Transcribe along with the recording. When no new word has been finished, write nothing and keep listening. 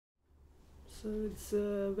So it's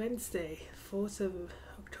Wednesday, 4th of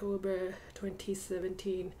October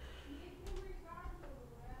 2017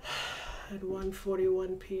 at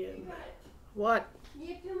 1:41 p.m. What?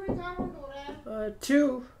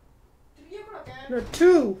 2. No,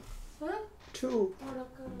 2. Huh? 2.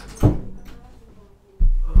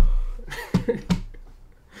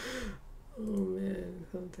 Oh man,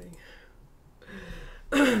 something.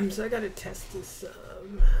 So I gotta test this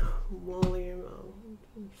volume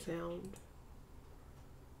sound.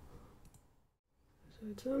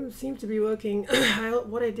 So it seems to be working.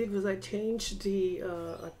 What I did was I changed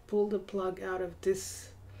I pulled the plug out of this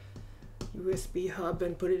USB hub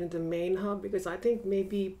and put it in the main hub because I think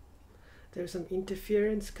maybe there's some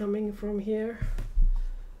interference coming from here.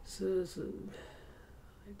 So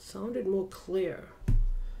it sounded more clear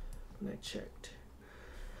when I checked.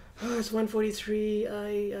 Oh, it's 1:43.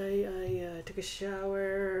 I took a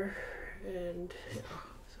shower and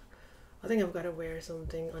I think I've got to wear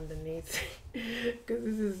something underneath because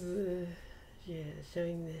this is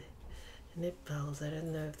showing the nipples. I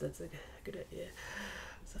don't know if that's a good idea.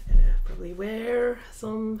 So I gotta probably wear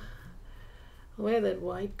that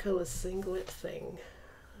white color singlet thing.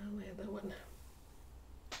 I'll wear that one.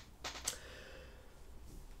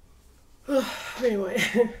 Oh, anyway.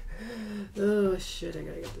 Oh shit, I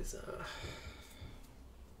gotta get this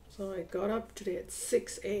So I got up today at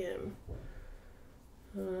 6 a.m.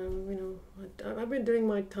 I've been doing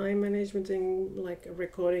my time management thing, like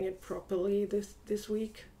recording it properly this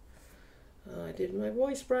week. I did my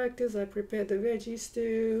voice practice, I prepared the veggie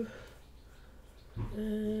stew.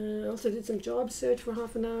 I also did some job search for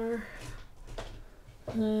half an hour.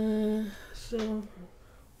 So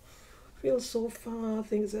I feel so far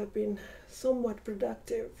things have been somewhat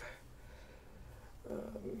productive.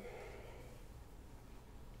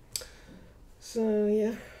 So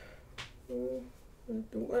yeah,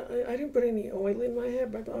 I didn't put any oil in my hair,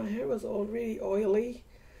 but my hair was already oily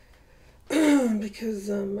because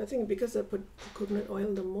I think because I put coconut oil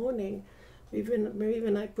in the morning, maybe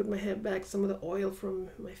when I put my hair back, some of the oil from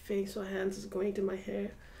my face or hands is going to my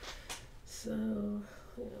hair. So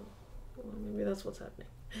maybe that's what's happening.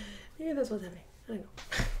 Maybe that's what's happening. I don't know.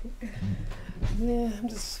 Yeah, I'm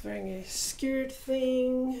just wearing a skirt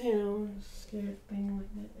thing, skirt thing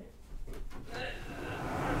like that.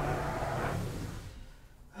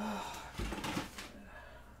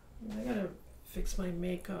 I gotta fix my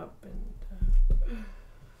makeup, and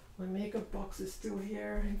my makeup box is still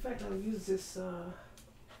here. In fact, I'll use this. I'll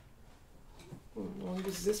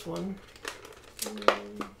use this one.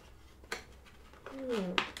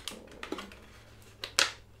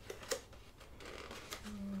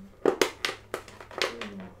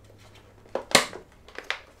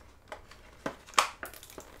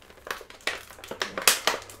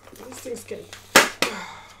 These things can.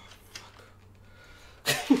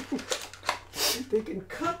 They can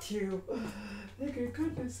cut you. They can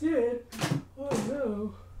cut the skin. Oh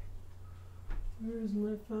no. Where's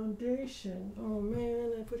my foundation? Oh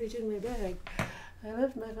man, I put it in my bag. I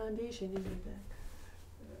left my foundation in my bag.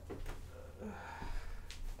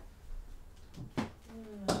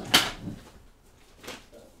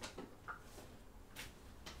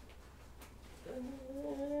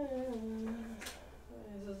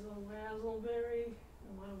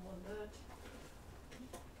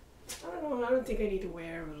 I don't think I need to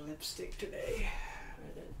wear a lipstick today. I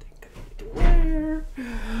don't think I need to wear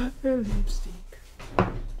a lipstick.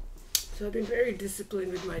 So I've been very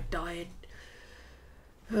disciplined with my diet.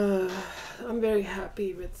 I'm very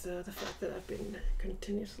happy with the fact that I've been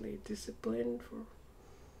continuously disciplined for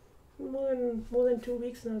more than 2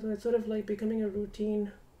 weeks now. So it's sort of like becoming a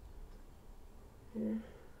routine. Yeah.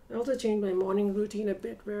 I also changed my morning routine a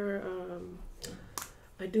bit, where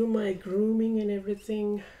I do my grooming and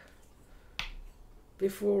everything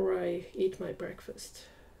before I eat my breakfast.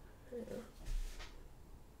 Yeah.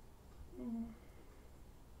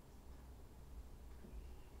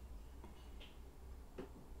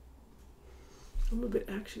 I'm a bit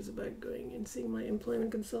anxious about going and seeing my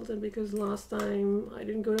employment consultant because last time I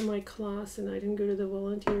didn't go to my class and I didn't go to the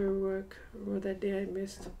volunteer work, or that day I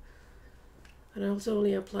missed. And I also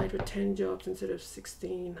only applied for 10 jobs instead of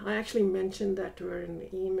 16. I actually mentioned that to her in the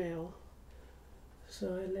email.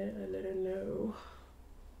 So I let her know.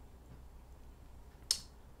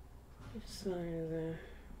 Sorry there.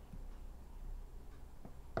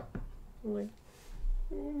 I'm like,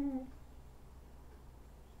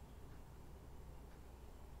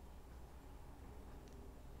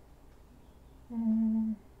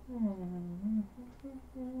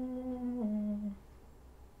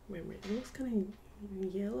 Wait a minute, it looks kind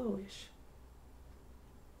of yellowish.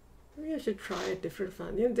 Maybe I should try a different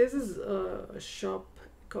fund. You know, this is a shop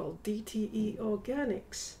called DTE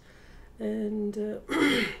Organics, and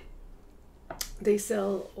they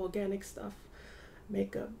sell organic stuff,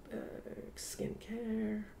 makeup,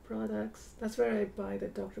 skincare products. That's where I buy the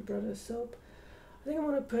Dr. Bronner soap. I think I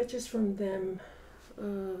want to purchase from them.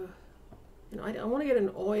 You know, I want to get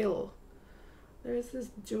an oil. There's this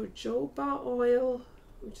jojoba oil,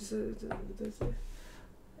 which is you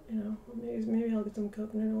know, maybe I'll get some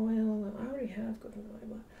coconut oil. I already have coconut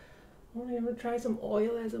oil, but I'm gonna try some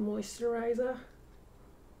oil as a moisturizer.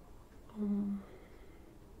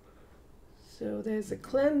 So there's a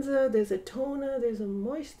cleanser, there's a toner, there's a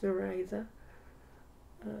moisturizer.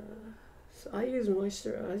 So I use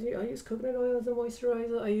I use coconut oil as a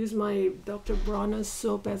moisturizer. I use my Dr. Bronner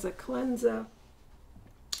soap as a cleanser.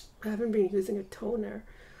 I haven't been using a toner,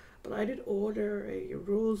 but I did order a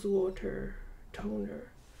rose water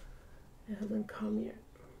toner. It hasn't come yet.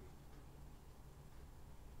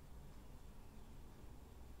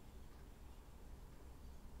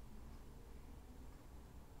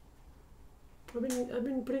 I've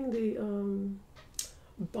been putting the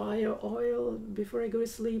bio oil before I go to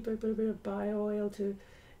sleep. I put a bit of bio oil to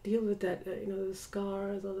deal with that, you know, the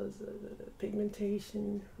scars or the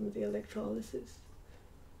pigmentation from the electrolysis.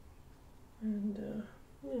 And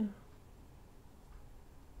yeah.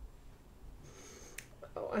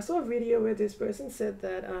 Oh, I saw a video where this person said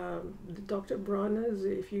that the Dr. Bronner's,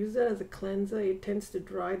 if you use that as a cleanser, it tends to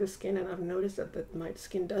dry the skin, and I've noticed that my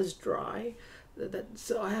skin does dry.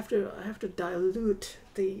 So I have to dilute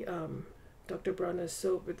the Dr. Bronner's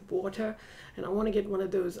soap with water, and I want to get one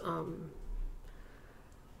of those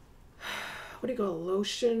what do you call a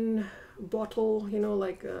lotion bottle? You know,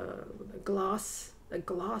 like a glass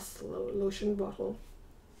lotion bottle,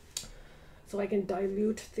 so I can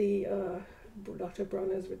dilute the Dr.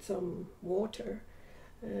 Bronner's with some water,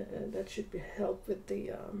 and that should help with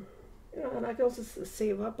the you know, and I can also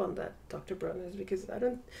save up on that Dr. Bronner's because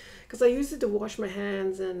I use it to wash my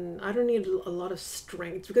hands, and I don't need a lot of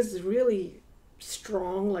strength because it's really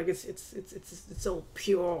strong. Like it's so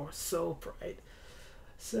pure soap, right?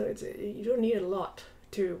 So you don't need a lot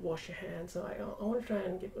to wash your hands. So I want to try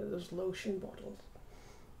and get one of those lotion bottles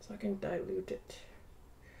so I can dilute it.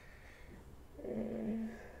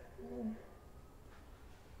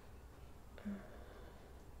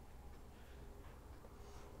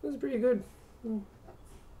 It was pretty good.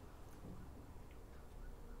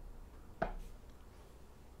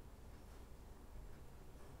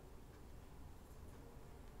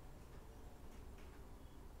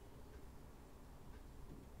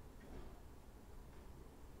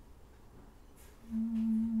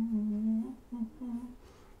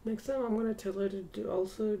 Next time I'm gonna tell her to do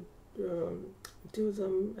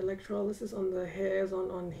some electrolysis on the hairs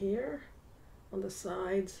on here, on the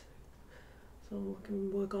sides. So we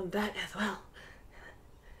can work on that as well.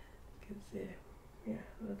 Because yeah,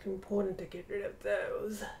 that's important to get rid of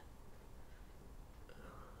those.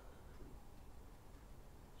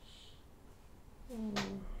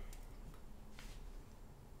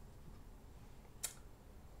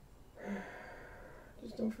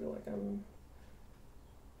 Just don't feel like I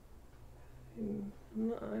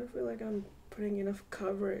don't feel like I'm putting enough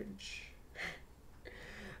coverage.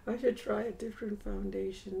 I should try a different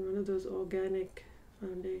foundation, one of those organic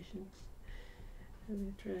foundations. Let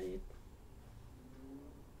me try it.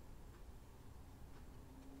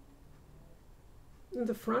 In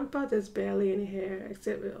the front part there's barely any hair,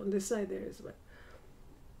 except on this side there is. But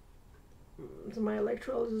so my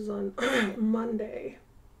electrolysis is on Monday.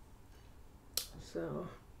 So,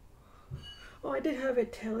 oh, I did have a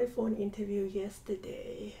telephone interview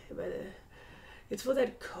yesterday, but it's for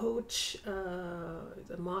that Coach,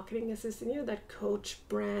 the marketing assistant, you know, that Coach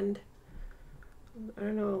brand. I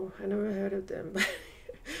don't know, I never heard of them, but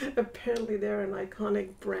apparently they're an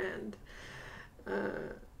iconic brand.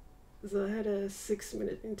 So I had a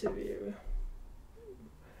 6-minute interview.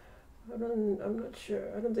 I'm not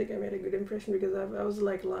sure. I don't think I made a good impression because I was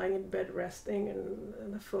like lying in bed resting,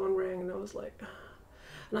 and the phone rang, and I was like,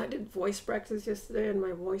 and I did voice practice yesterday, and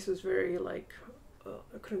my voice was very like,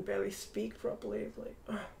 I couldn't barely speak properly. It's like,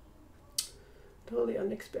 totally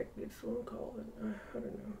unexpected phone call, and I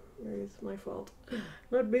don't know, maybe it's my fault.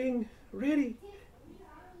 Not being ready.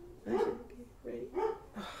 I should be ready.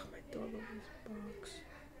 Oh, my dog always barks.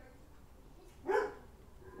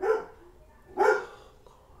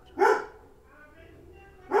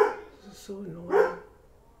 So annoying.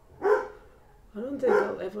 I don't think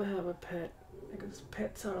I'll ever have a pet because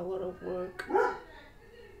pets are a lot of work.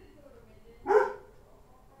 A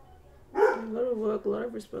lot of work, a lot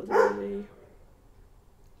of responsibility.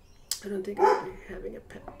 I don't think I'll be having a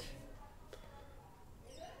pet.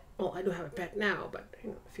 Well, I do have a pet now, but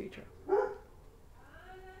in the future.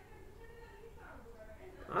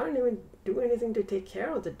 I don't even do anything to take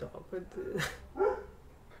care of the dog, but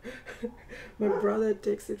my brother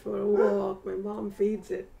takes it for a walk, my mom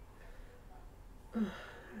feeds it. And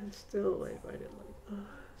still I find it like,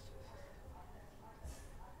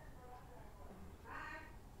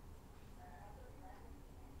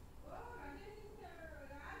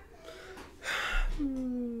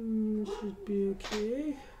 should be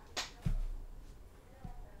okay.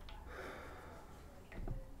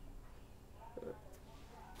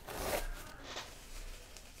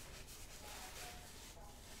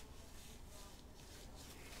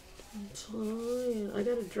 I'm tired. I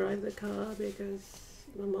gotta drive the car because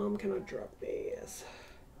my mom cannot drop me. Yes.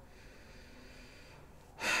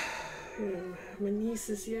 You know, my niece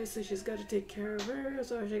is here, so she's got to take care of her.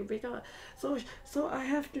 So she because so I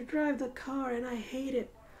have to drive the car, and I hate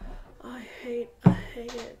it. I hate it. I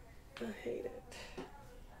hate it.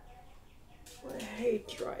 I hate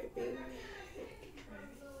driving.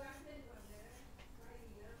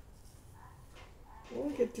 I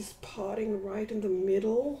want to get this potting right in the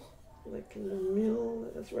middle, like in the middle.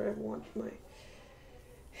 That's where I want my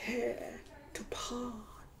hair to pot.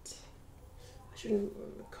 I shouldn't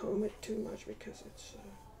comb it too much because it's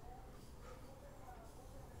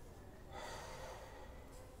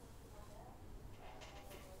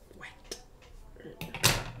wet.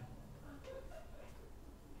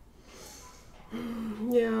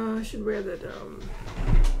 Yeah, I should wear that.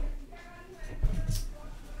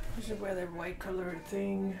 I should wear that white colored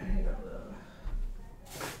thing. You know,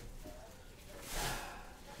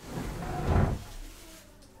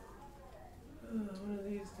 one of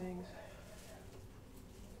these things.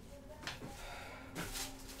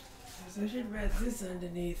 So I should wear this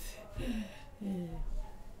underneath.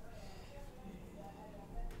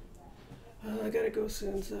 I gotta go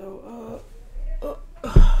soon, so oh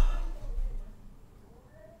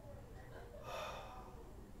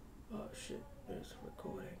shit, there's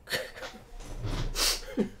recording.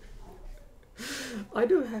 I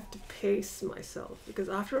do have to pace myself because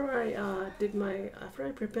after I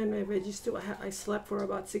prepared my veggie stew, I slept for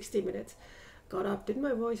about 60 minutes, got up, did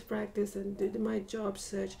my voice practice, and did my job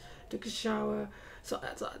search, took a shower. So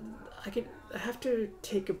I have to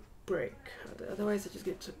take a break, otherwise I just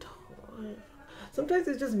get so tired. Sometimes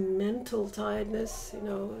it's just mental tiredness, you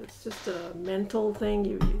know, it's just a mental thing.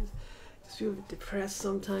 You just feel depressed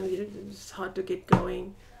sometimes, it's hard to get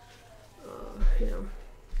going, you know.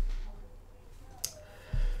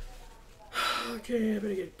 Okay, I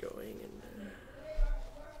better get going.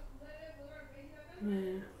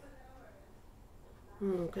 And yeah.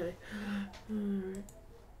 Okay. Alright.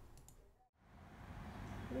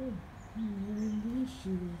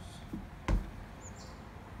 Delicious.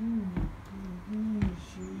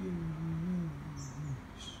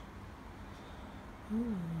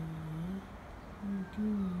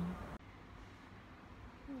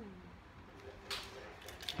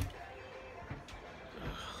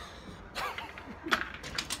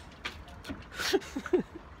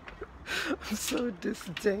 I'm so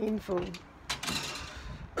disdainful.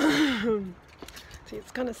 See,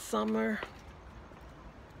 it's kind of summer.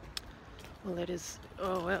 Well, it is.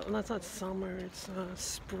 Oh, well, that's not summer. It's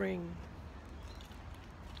spring.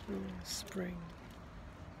 Spring.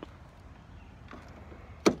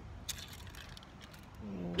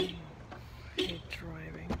 I hate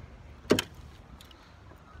driving.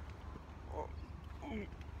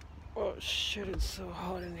 Oh shit! It's so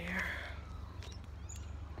hot in here.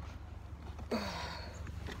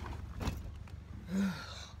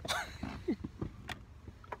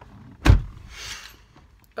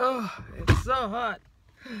 Oh, it's so hot.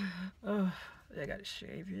 Oh, I gotta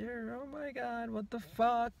shave here. Oh my god, what the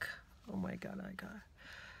fuck? Oh my god, I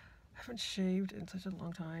haven't shaved in such a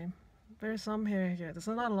long time. There's some hair here. There's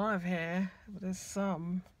not a lot of hair, but there's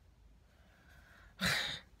some.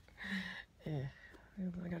 Yeah,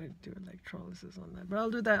 I gotta do electrolysis on that, but I'll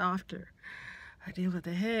do that after I deal with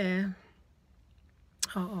the hair.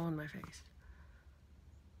 Oh, on my face.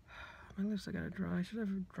 My lips are gonna dry. I should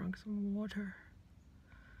have drunk some water.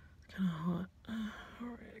 It's kind of hot.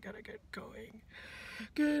 Alright, I gotta get going.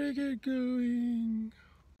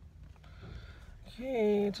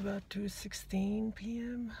 Okay, it's about 2:16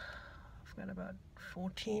 p.m. I've got about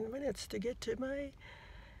 14 minutes to get to my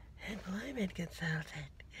employment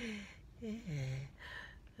consultant.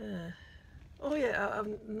 Yeah. Oh yeah, I've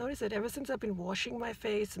noticed that ever since I've been washing my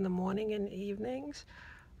face in the morning and evenings,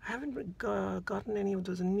 I haven't gotten any of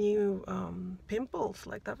those new pimples.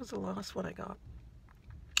 Like that was the last one I got.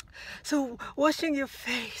 So washing your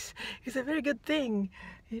face is a very good thing.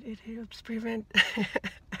 It helps prevent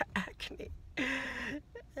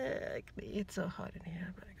It's so hot in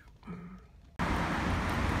here, but I go.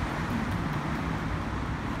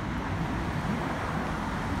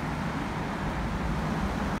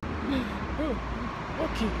 Oh,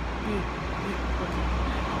 okay. Okay.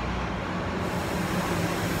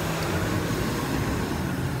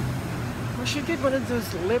 I should get one of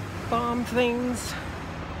those lip balm things,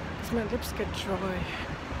 because my lips get dry.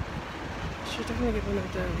 I should definitely get one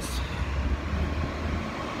of those.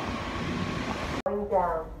 Going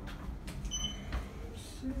down.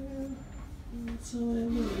 So I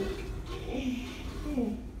look.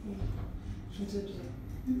 It's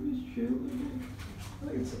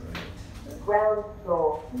alright. Ground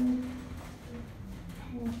floor.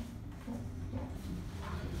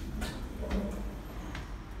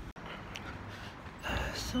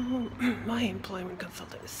 So my employment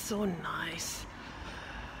consultant is so nice.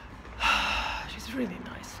 She's really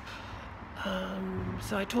nice.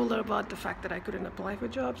 So I told her about the fact that I couldn't apply for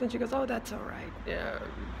jobs, and she goes, "Oh, that's all right."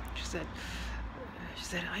 She said,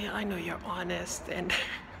 I know you're honest and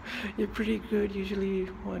you're pretty good. Usually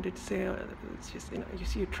wanted to say, it's just,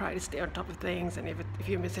 you try to stay on top of things, and if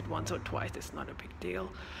you miss it once or twice, it's not a big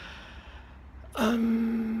deal.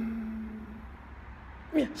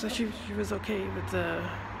 Yeah, so she was okay with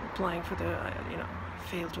applying for the,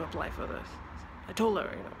 failed to apply for this. I told her,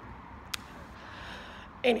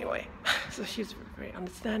 Anyway, so she's very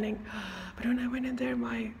understanding. But when I went in there,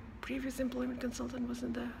 my previous employment consultant was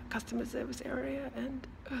in the customer service area, and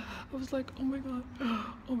I was like, oh my god.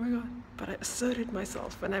 But I asserted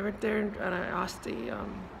myself, and I went there and I asked the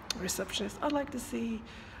receptionist, I'd like to see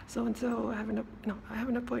so-and-so. I have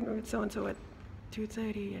an appointment with so-and-so at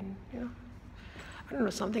 2:30, and I don't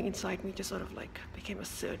know, something inside me just sort of like became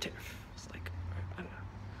assertive. It's like, I don't know,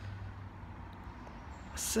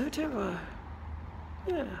 assertive or,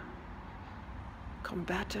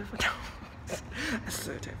 combative, no,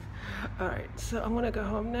 assertive. All right, so I'm gonna go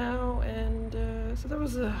home now, and so I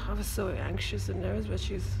was so anxious and nervous, but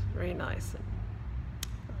she's very nice and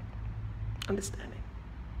understanding.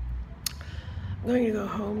 I'm going to go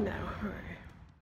home now. All right.